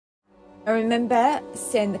I remember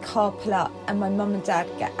seeing the car pull up and my mum and dad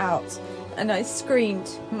get out, and I screamed,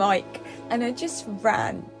 "Mike," and I just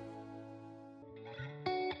ran.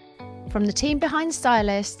 From the team behind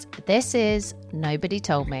Stylist, this is Nobody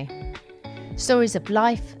Told Me. Stories of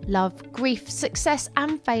life, love, grief, success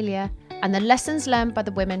and failure, and the lessons learned by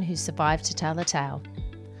the women who survived to tell the tale.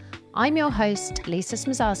 I'm your host, Lisa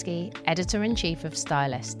Smazarski, Editor-in-Chief of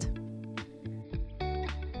Stylist.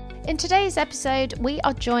 In today's episode, we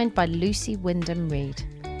are joined by Lucy Wyndham-Reid.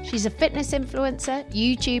 She's a fitness influencer,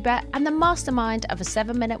 YouTuber, and the mastermind of a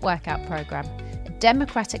 7-minute workout program, a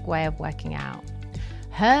democratic way of working out.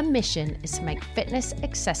 Her mission is to make fitness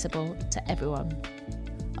accessible to everyone.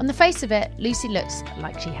 On the face of it, Lucy looks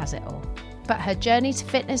like she has it all. But her journey to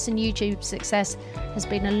fitness and YouTube success has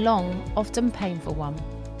been a long, often painful one.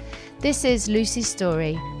 This is Lucy's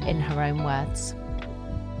story in her own words.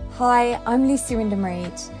 Hi, I'm Lucy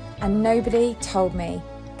Wyndham-Reid, and nobody told me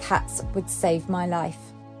cats would save my life.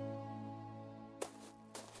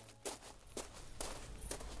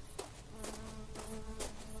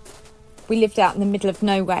 We lived out in the middle of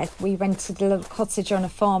nowhere. We rented a little cottage on a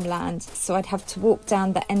farmland, so I'd have to walk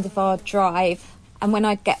down the end of our drive, and when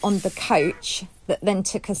I'd get on the coach that then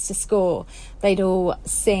took us to school, they'd all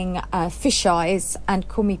sing Fish Eyes and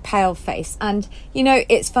call me Paleface. And, you know,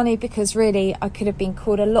 it's funny because really I could have been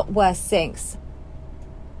called a lot worse things.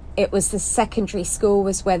 It was the secondary school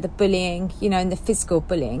was where the bullying, you know, and the physical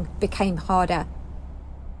bullying became harder.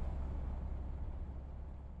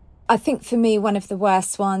 I think for me, one of the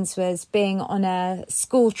worst ones was being on a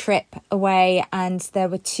school trip away, and there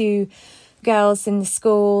were 2 girls in the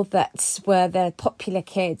school that were the popular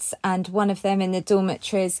kids, and one of them in the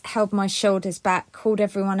dormitories held my shoulders back, called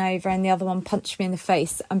everyone over, and the other one punched me in the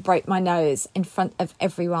face and broke my nose in front of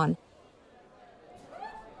everyone.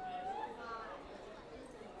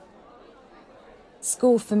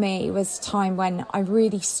 School for me was a time when I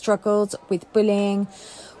really struggled with bullying,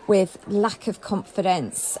 with lack of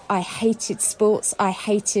confidence. I hated sports. I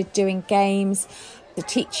hated doing games. The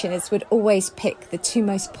teachers would always pick the 2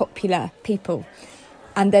 most popular people,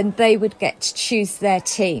 and then they would get to choose their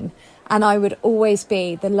team, and I would always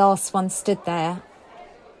be the last one stood there.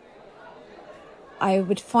 I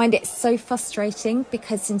would find it so frustrating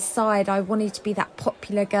because inside I wanted to be that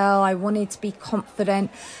popular girl. I wanted to be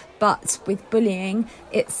confident, but with bullying,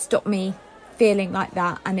 it stopped me feeling like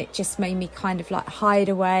that, and it just made me kind of like hide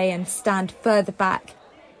away and stand further back.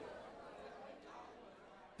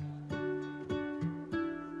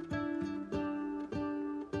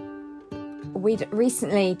 We'd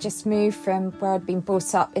recently just moved from where I'd been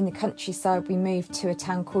brought up in the countryside. We moved to a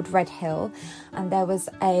town called Redhill, and there was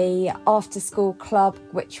a after-school club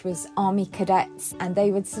which was Army Cadets, and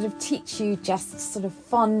they would sort of teach you just sort of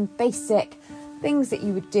fun, basic things that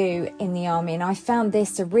you would do in the army. And I found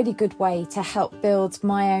this a really good way to help build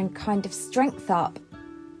my own kind of strength up.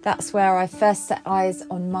 That's where I first set eyes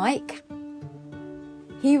on Mike.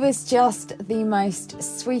 He was just the most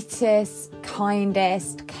sweetest,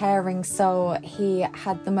 kindest, caring soul. He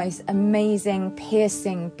had the most amazing,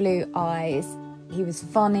 piercing blue eyes. He was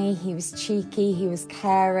funny, he was cheeky, he was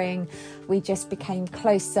caring. We just became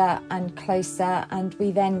closer and closer, and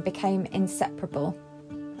we then became inseparable.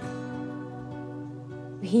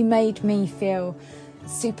 He made me feel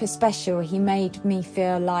super special. He made me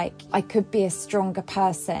feel like I could be a stronger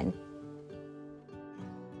person.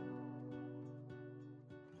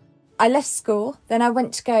 I left school, then I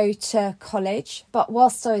went to go to college, but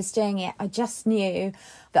whilst I was doing it, I just knew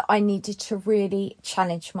that I needed to really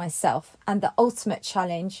challenge myself. And the ultimate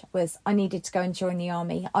challenge was I needed to go and join the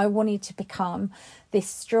army. I wanted to become this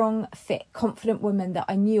strong, fit, confident woman that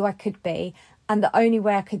I knew I could be. And the only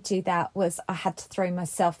way I could do that was I had to throw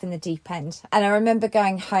myself in the deep end. And I remember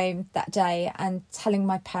going home that day and telling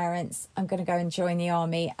my parents, I'm going to go and join the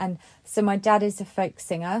army. And so my dad is a folk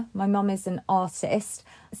singer. My mum is an artist.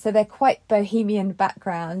 So they're quite bohemian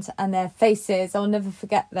background, and their faces, I'll never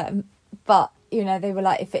forget them. But, you know, they were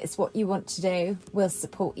like, if it's what you want to do, we'll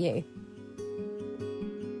support you.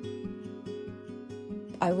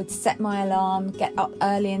 I would set my alarm, get up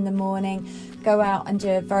early in the morning, go out and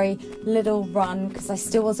do a very little run because I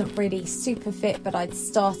still wasn't really super fit, but I'd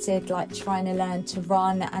started like trying to learn to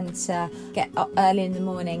run and to get up early in the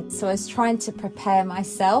morning. So I was trying to prepare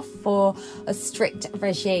myself for a strict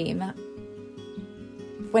regime.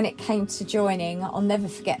 When it came to joining, I'll never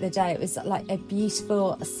forget the day. It was like a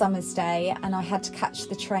beautiful summer's day, and I had to catch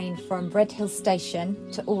the train from Redhill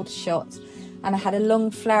Station to Aldershot, and I had a long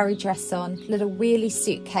flowery dress on, little wheelie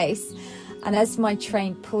suitcase, and as my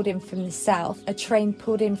train pulled in from the south, a train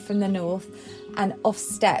pulled in from the north, and off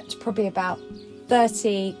stepped probably about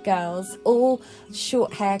 30 girls, all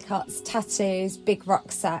short haircuts, tattoos, big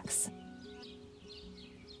rucksacks.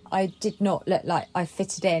 I did not look like I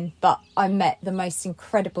fitted in, but I met the most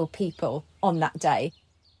incredible people on that day.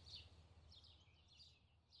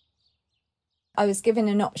 I was given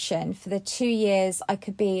an option for the 2 years. I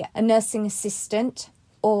could be a nursing assistant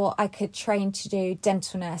or I could train to do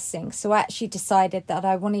dental nursing. So I actually decided that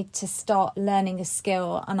I wanted to start learning a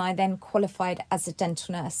skill, and I then qualified as a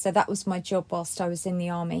dental nurse. So that was my job whilst I was in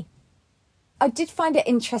the army. I did find it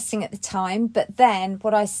interesting at the time, but then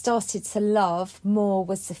what I started to love more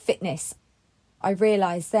was the fitness. I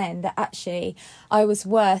realised then that actually I was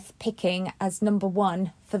worth picking as number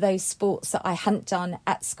one for those sports that I hadn't done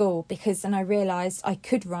at school, because then I realised I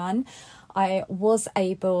could run. I was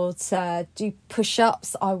able to do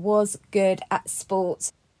push-ups. I was good at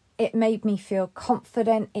sports. It made me feel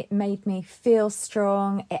confident. It made me feel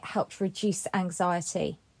strong. It helped reduce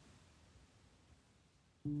anxiety.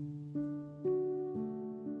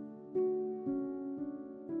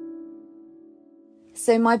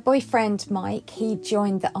 So my boyfriend, Mike, he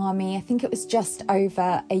joined the army. I think it was just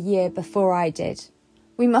over a year before I did.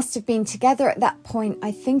 We must have been together at that point,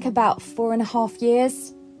 I think about 4.5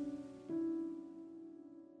 years.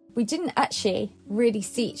 We didn't actually really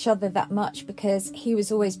see each other that much because he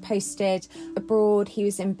was always posted abroad. He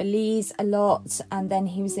was in Belize a lot, and then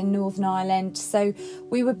he was in Northern Ireland. So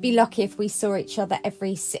we would be lucky if we saw each other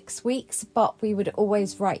every 6 weeks, but we would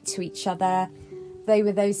always write to each other. They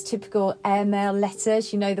were those typical airmail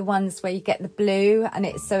letters, you know, the ones where you get the blue and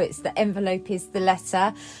it's the envelope is the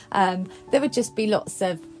letter. There would just be lots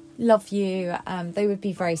of love you. They would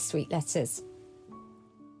be very sweet letters.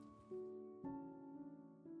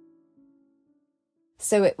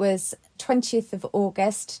 So it was 20th of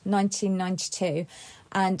August 1992,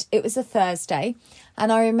 and it was a Thursday.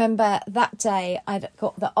 And I remember that day I'd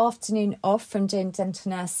got the afternoon off from doing dental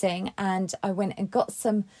nursing, and I went and got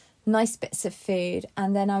some nice bits of food,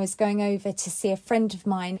 and then I was going over to see a friend of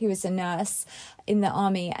mine who was a nurse in the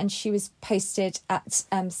army, and she was posted at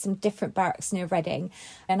some different barracks near Reading.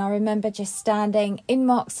 And I remember just standing in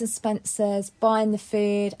Marks and Spencer's buying the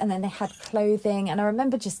food, and then they had clothing, and I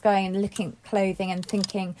remember just going and looking at clothing and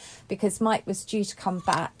thinking, because Mike was due to come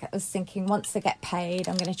back, I was thinking once I get paid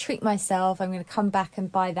I'm going to treat myself, I'm going to come back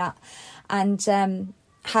and buy that. And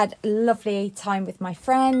had a lovely time with my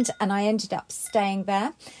friend, and I ended up staying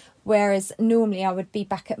there. Whereas normally I would be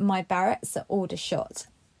back at my barracks at Aldershot.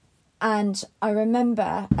 And I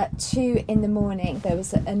remember at 2 a.m, there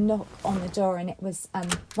was a knock on the door, and it was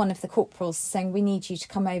one of the corporals saying, "We need you to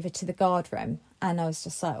come over to the guard room." And I was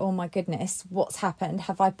just like, oh my goodness, what's happened?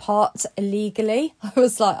 Have I parked illegally? I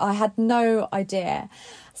was like, I had no idea.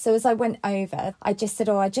 So as I went over, I just said,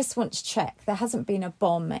 I just want to check. There hasn't been a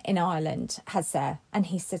bomb in Ireland, has there? And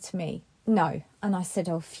he said to me, no. And I said,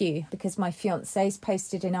 phew, because my fiance's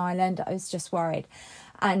posted in Ireland. I was just worried.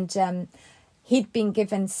 And he'd been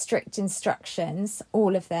given strict instructions,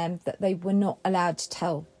 all of them, that they were not allowed to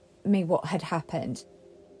tell me what had happened.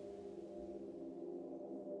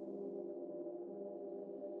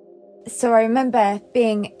 So I remember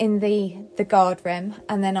being in the guard room,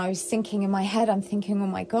 and then I was thinking in my head, I'm thinking, oh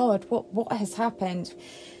my God, what has happened?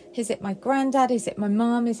 Is it my granddad? Is it my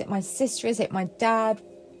mum? Is it my sister? Is it my dad?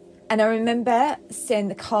 And I remember seeing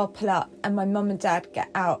the car pull up and my mum and dad get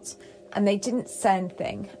out, and they didn't say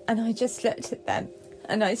anything. And I just looked at them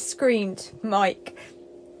and I screamed, "Mike."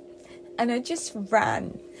 And I just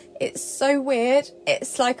ran. It's so weird.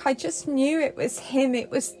 It's like I just knew it was him. It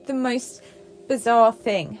was the most bizarre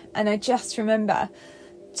thing. And I just remember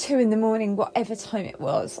 2 a.m, whatever time it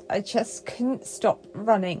was, I just couldn't stop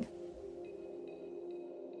running.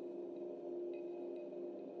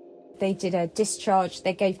 They did a discharge.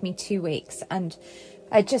 They gave me 2 weeks, and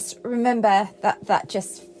I just remember that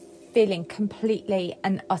just feeling completely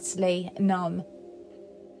and utterly numb.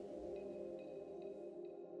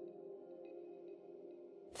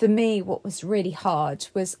 For me, what was really hard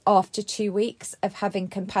was after 2 weeks of having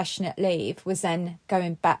compassionate leave was then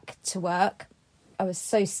going back to work. I was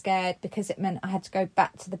so scared because it meant I had to go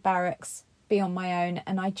back to the barracks, be on my own,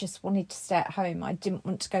 and I just wanted to stay at home. I didn't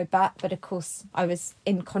want to go back, but of course I was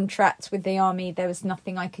in contract with the army. There was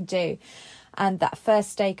nothing I could do. And that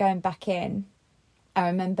first day going back in, I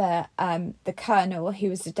remember the colonel, who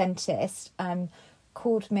was a dentist,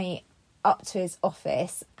 called me up to his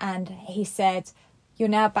office, and he said, "You're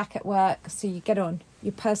now back at work, so you get on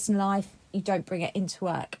your personal life, you don't bring it into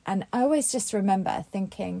work." And I always just remember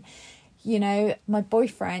thinking, you know, my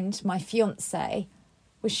boyfriend, my fiance,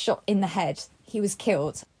 was shot in the head. He was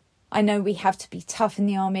killed. I know we have to be tough in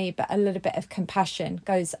the army, but a little bit of compassion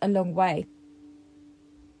goes a long way.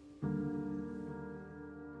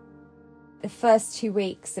 The first 2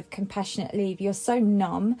 weeks of compassionate leave, you're so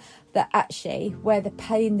numb that actually where the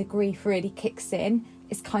pain, the grief really kicks in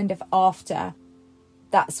is kind of after.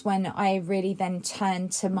 That's when I really then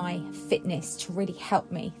turned to my fitness to really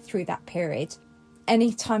help me through that period.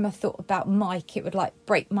 Anytime I thought about Mike, it would like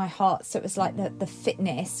break my heart. So it was like the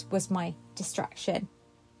fitness was my distraction.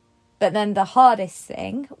 But then the hardest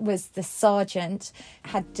thing was the sergeant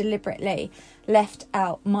had deliberately left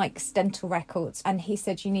out Mike's dental records, and he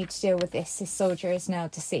said, you need to deal with this. This soldier is now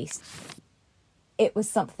deceased. It was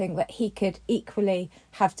something that he could equally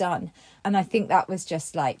have done. And I think that was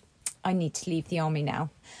just like, I need to leave the army now.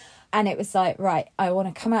 And it was like, right, I want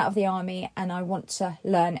to come out of the army and I want to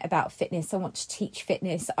learn about fitness. I want to teach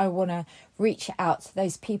fitness. I want to reach out to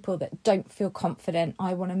those people that don't feel confident.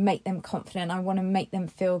 I want to make them confident. I want to make them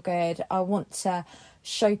feel good. I want to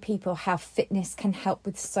show people how fitness can help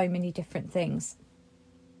with so many different things.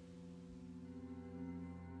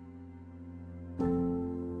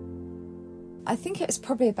 I think it was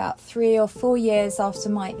probably about 3 or 4 years after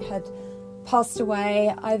Mike had passed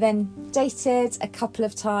away. I then dated a couple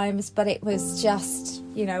of times, but it was just,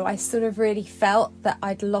 I sort of really felt that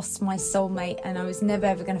I'd lost my soulmate and I was never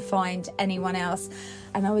ever going to find anyone else.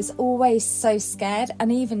 And I was always so scared.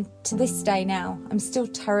 And even to this day now, I'm still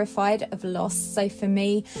terrified of loss. So for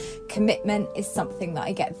me, commitment is something that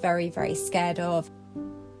I get very, very scared of.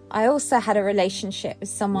 I also had a relationship with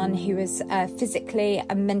someone who was physically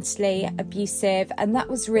and mentally abusive, and that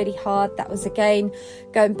was really hard. That was, again,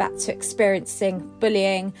 going back to experiencing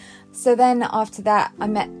bullying. So then after that, I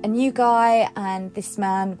met a new guy, and this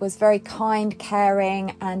man was very kind,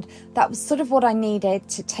 caring, and that was sort of what I needed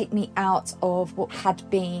to take me out of what had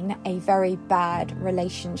been a very bad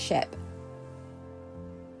relationship.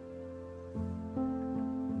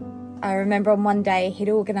 I remember on one day he'd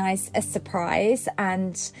organised a surprise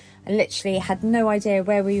and I literally had no idea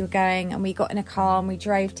where we were going, and we got in a car and we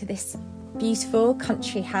drove to this beautiful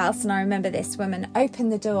country house. And I remember this woman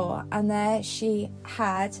opened the door and there she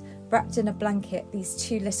had, wrapped in a blanket, these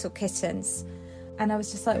 2 little kittens. And I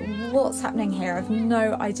was just like, what's happening here? I've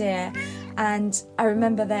no idea. And I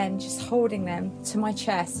remember then just holding them to my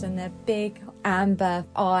chest and their big amber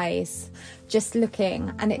eyes just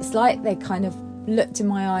looking. And it's like they kind of looked in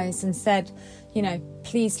my eyes and said,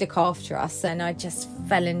 please look after us. And I just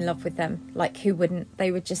fell in love with them. Like, who wouldn't?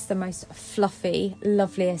 They were just the most fluffy,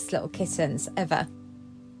 loveliest little kittens ever.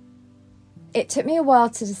 It took me a while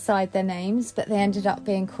to decide their names, but they ended up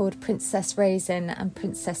being called Princess Raisin and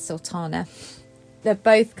Princess Sultana. They're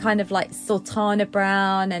both kind of like sultana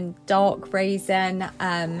brown and dark raisin.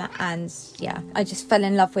 And yeah, I just fell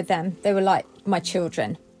in love with them. They were like my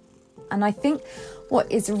children. And I think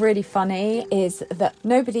what is really funny is that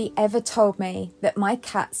nobody ever told me that my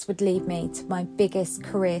cats would lead me to my biggest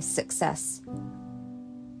career success.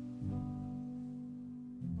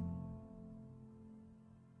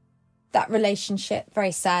 That relationship,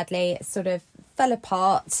 very sadly, sort of fell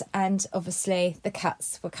apart, and obviously the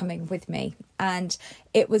cats were coming with me. And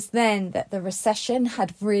it was then that the recession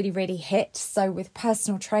had really, really hit. So with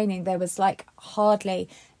personal training, there was like hardly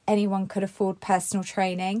anyone could afford personal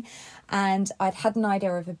training. And I'd had an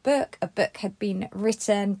idea of a book. A book had been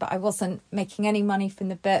written, but I wasn't making any money from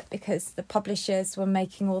the book because the publishers were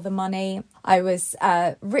making all the money. I was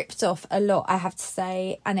ripped off a lot, I have to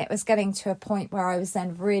say. And it was getting to a point where I was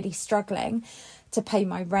then really struggling to pay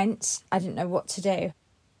my rent. I didn't know what to do.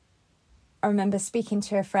 I remember speaking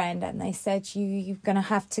to a friend and they said, you're going to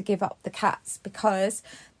have to give up the cats, because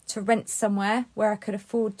to rent somewhere where I could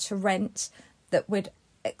afford to rent that would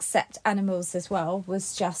accept animals as well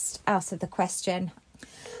was just out of the question.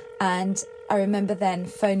 And I remember then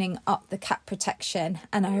phoning up the cat protection,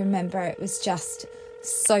 and I remember it was just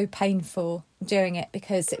so painful doing it,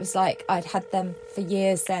 because it was like I'd had them for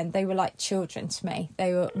years then. They were like children to me.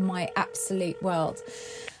 They were my absolute world.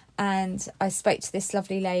 And I spoke to this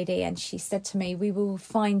lovely lady and she said to me, we will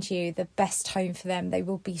find you the best home for them. They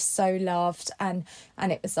will be so loved. And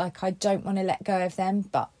it was like, I don't want to let go of them,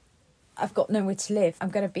 but I've got nowhere to live. I'm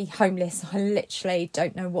going to be homeless. I literally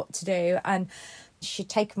don't know what to do. And she'd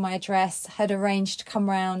taken my address, had arranged to come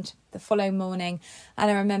round the following morning.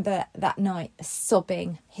 And I remember that night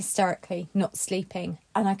sobbing hysterically, not sleeping.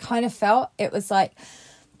 And I kind of felt it was like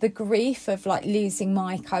the grief of like losing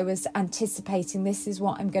Mike. I was anticipating this is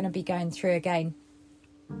what I'm going to be going through again.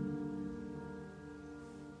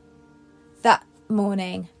 That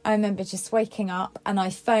morning, I remember just waking up and I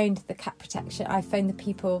phoned the cat protection. I phoned the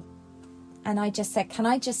people and I just said, can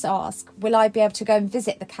I just ask, will I be able to go and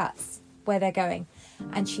visit the cats where they're going?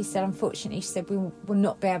 And she said, unfortunately, she said, we will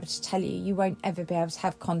not be able to tell you. You won't ever be able to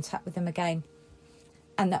have contact with them again.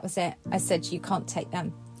 And that was it. I said, you can't take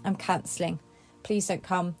them. I'm cancelling. Please don't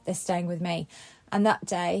come. They're staying with me. And that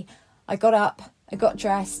day I got up, I got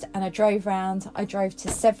dressed, and I drove round. I drove to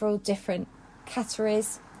several different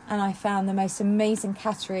catteries, and I found the most amazing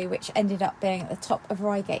cattery, which ended up being at the top of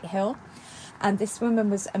Reigate Hill. And this woman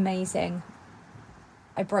was amazing.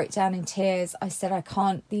 I broke down in tears. I said, I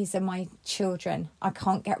can't, these are my children. I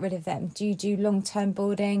can't get rid of them. Do you do long-term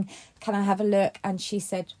boarding? Can I have a look? And she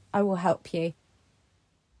said, I will help you.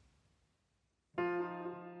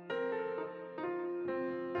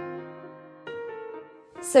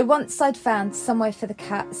 So once I'd found somewhere for the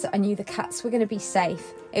cats, I knew the cats were going to be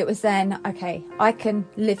safe. It was then, okay, I can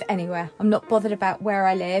live anywhere. I'm not bothered about where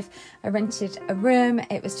I live. I rented a room.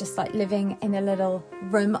 It was just like living in a little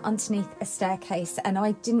room underneath a staircase, and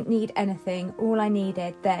I didn't need anything. All I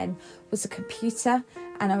needed then was a computer,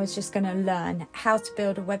 and I was just going to learn how to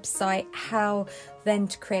build a website, how then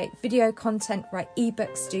to create video content, write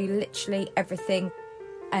ebooks, do literally everything.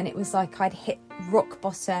 And it was like I'd hit rock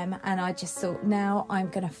bottom, and I just thought, now I'm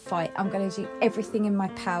going to fight. I'm going to do everything in my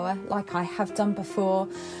power like I have done before.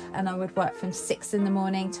 And I would work from 6 a.m.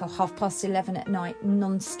 till 11:30 at night,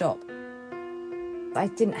 non-stop. I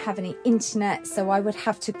didn't have any internet, so I would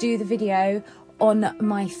have to do the video on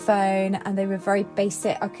my phone, and they were very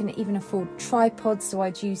basic. I couldn't even afford tripods, so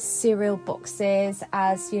I'd use cereal boxes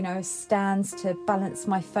as, you know, stands to balance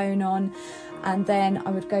my phone on. And then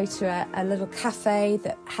I would go to a little cafe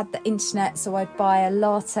that had the internet, so I'd buy a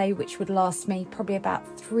latte which would last me probably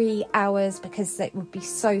about 3 hours because it would be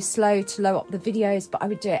so slow to load up the videos, but I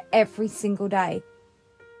would do it every single day.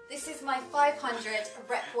 This is my 500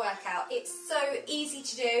 rep workout. It's so easy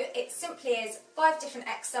to do. It simply is 5 different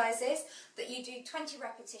exercises that you do 20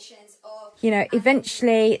 repetitions of. You know,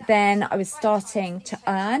 eventually then I was starting to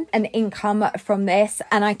earn an income from this,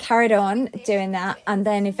 and I carried on doing that. And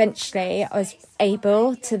then eventually I was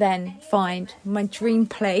able to then find my dream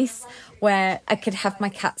place where I could have my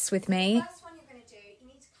cats with me.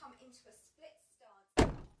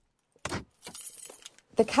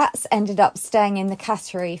 The cats ended up staying in the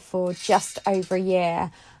cattery for just over a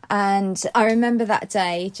year, and I remember that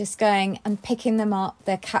day just going and picking them up,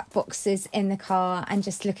 their cat boxes in the car, and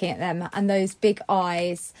just looking at them and those big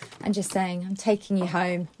eyes and just saying, I'm taking you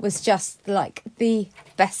home, was just like the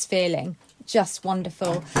best feeling, just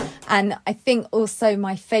wonderful. And I think also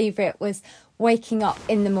my favourite was waking up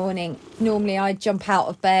in the morning. Normally I jump out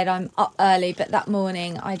of bed, I'm up early, but that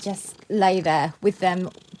morning I just lay there with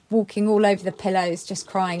them, walking all over the pillows, just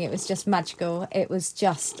crying. It was just magical. It was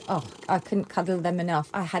just, oh, I couldn't cuddle them enough.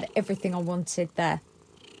 I had everything I wanted there.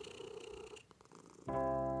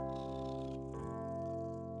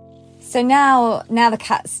 So now the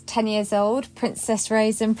cat's 10 years old, Princess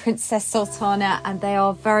Raisin, Princess Sultana, and they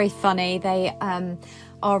are very funny. They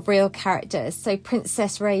are real characters. So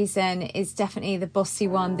Princess Raisin is definitely the bossy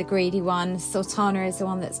one, the greedy one. Sultana is the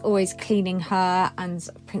one that's always cleaning her, and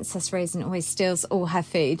Princess Raisin always steals all her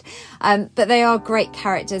food. But they are great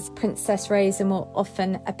characters. Princess Raisin will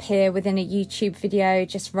often appear within a YouTube video,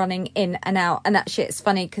 just running in and out. And actually it's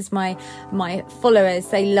funny because my followers,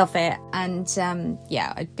 they love it. And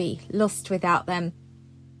yeah, I'd be lost without them.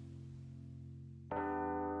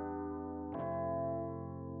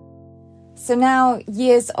 So now,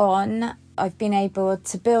 years on, I've been able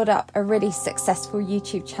to build up a really successful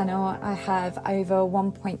YouTube channel. I have over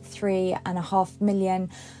 1.3 million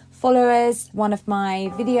followers. One of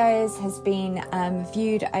my videos has been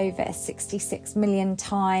viewed over 66 million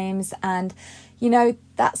times. And, you know,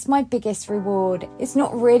 that's my biggest reward. It's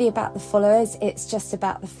not really about the followers. It's just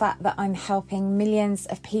about the fact that I'm helping millions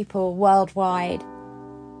of people worldwide.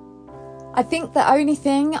 I think the only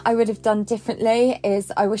thing I would have done differently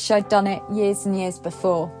is I wish I'd done it years and years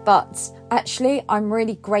before. But actually, I'm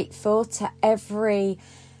really grateful to every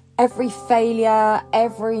failure,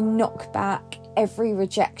 every knockback, every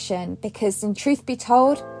rejection, because in truth be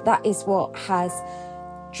told, that is what has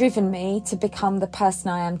driven me to become the person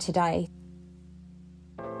I am today.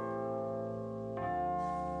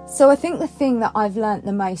 So I think the thing that I've learnt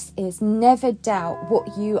the most is never doubt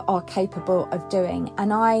what you are capable of doing.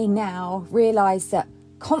 And I now realise that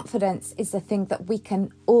confidence is the thing that we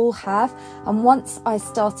can all have. And once I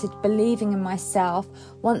started believing in myself,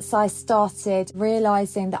 once I started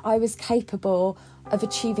realising that I was capable of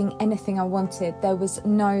achieving anything I wanted, there was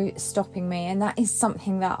no stopping me. And that is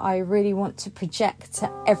something that I really want to project to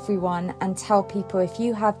everyone and tell people: if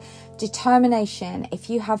you have determination, if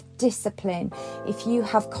you have discipline, if you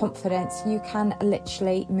have confidence, you can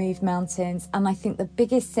literally move mountains. And I think the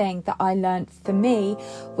biggest thing that I learned for me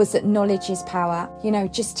was that knowledge is power. You know,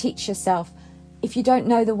 just teach yourself. If you don't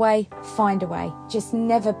know the way, find a way. Just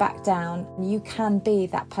never back down. You can be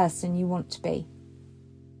that person you want to be.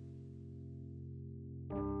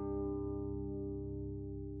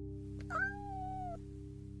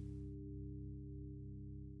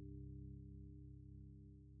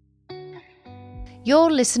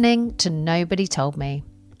 You're listening to Nobody Told Me.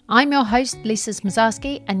 I'm your host, Lisa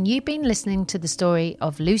Smazarski, and you've been listening to the story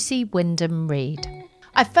of Lucy Wyndham Reed.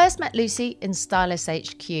 I first met Lucy in Stylist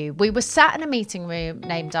HQ. We were sat in a meeting room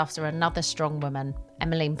named after another strong woman,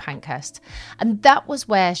 Emmeline Pankhurst, and that was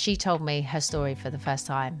where she told me her story for the first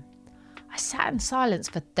time. I sat in silence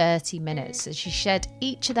for 30 minutes as she shared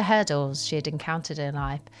each of the hurdles she had encountered in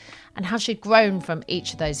life and how she'd grown from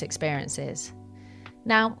each of those experiences.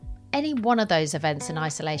 Now, any one of those events in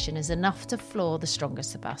isolation is enough to floor the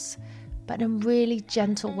strongest of us. But in a really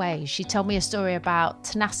gentle way, she told me a story about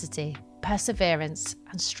tenacity, perseverance,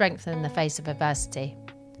 and strength in the face of adversity.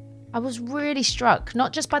 I was really struck,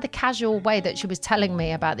 not just by the casual way that she was telling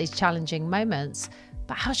me about these challenging moments,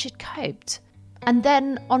 but how she'd coped. And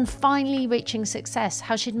then, on finally reaching success,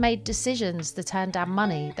 how she'd made decisions to turn down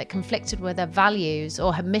money that conflicted with her values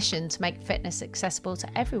or her mission to make fitness accessible to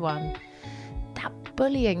everyone. That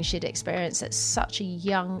bullying she'd experienced at such a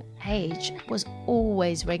young age was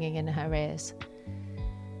always ringing in her ears.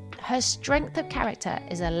 Her strength of character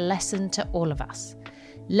is a lesson to all of us.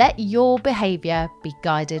 Let your behaviour be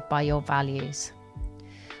guided by your values.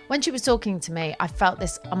 When she was talking to me, I felt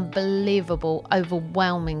this unbelievable,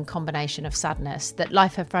 overwhelming combination of sadness that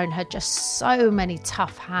life had thrown her just so many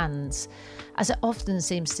tough hands, as it often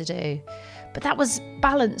seems to do. But that was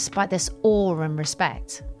balanced by this awe and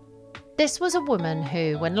respect. This was a woman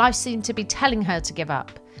who, when life seemed to be telling her to give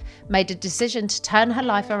up, made a decision to turn her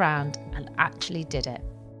life around and actually did it.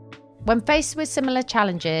 When faced with similar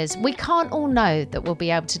challenges, we can't all know that we'll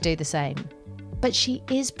be able to do the same. But she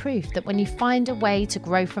is proof that when you find a way to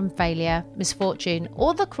grow from failure, misfortune,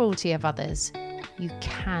 or the cruelty of others, you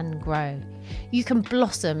can grow. You can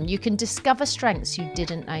blossom. You can discover strengths you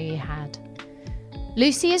didn't know you had.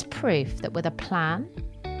 Lucy is proof that with a plan,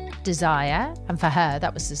 desire, and for her,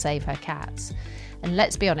 that was to save her cats, and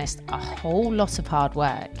let's be honest, a whole lot of hard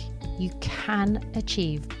work, you can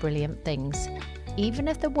achieve brilliant things, even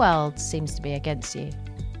if the world seems to be against you.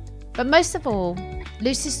 But most of all,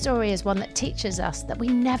 Lucy's story is one that teaches us that we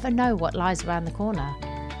never know what lies around the corner.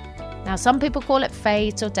 Now, some people call it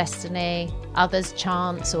fate or destiny, others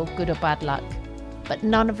chance or good or bad luck, but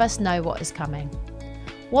none of us know what is coming.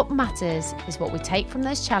 What matters is what we take from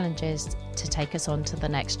those challenges to take us on to the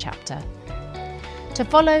next chapter. To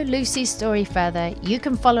follow Lucy's story further, you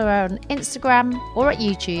can follow her on Instagram or at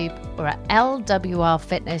YouTube or at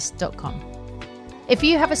lwrfitness.com. If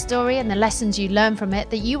you have a story and the lessons you learn from it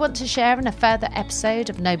that you want to share in a further episode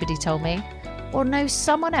of Nobody Told Me, or know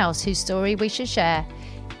someone else whose story we should share,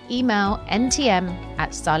 email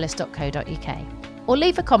ntm@stylist.co.uk or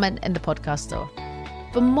leave a comment in the podcast store.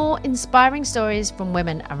 For more inspiring stories from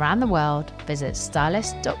women around the world, visit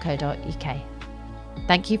stylist.co.uk.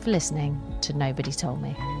 Thank you for listening to Nobody Told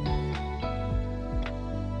Me.